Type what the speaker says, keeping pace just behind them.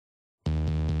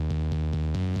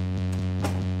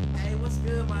What's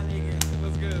good, my nigga?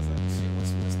 What's good, son? Shit,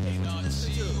 what's what you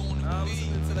listening to? I'm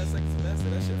listening to that second semester.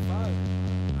 That shit fire.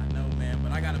 I know, man,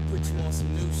 but I gotta put you on some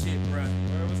new shit, bruh.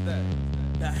 Where was that?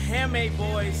 The Handmade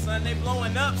Boys, son, they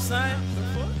blowing up, son. The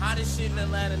fuck? Hottest shit in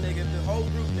Atlanta, nigga. The whole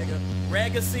group, nigga.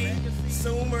 Regacy,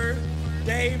 Sumer,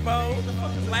 Davo,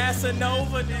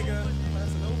 Lasanova, nigga.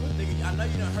 Nigga, I know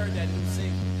you done heard that new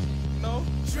single. No.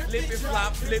 Flip it,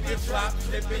 flop, flip it, flop,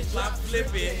 flip it, flop,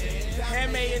 flip it.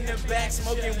 Handmade in the back,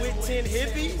 smoking with 10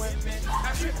 hippies.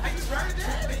 Have you heard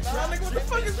that? Nah, nigga, what the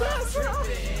fuck is that, bro?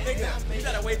 Nigga, you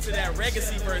gotta wait till that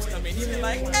Regacy verse come in. He be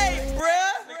like, hey, bruh.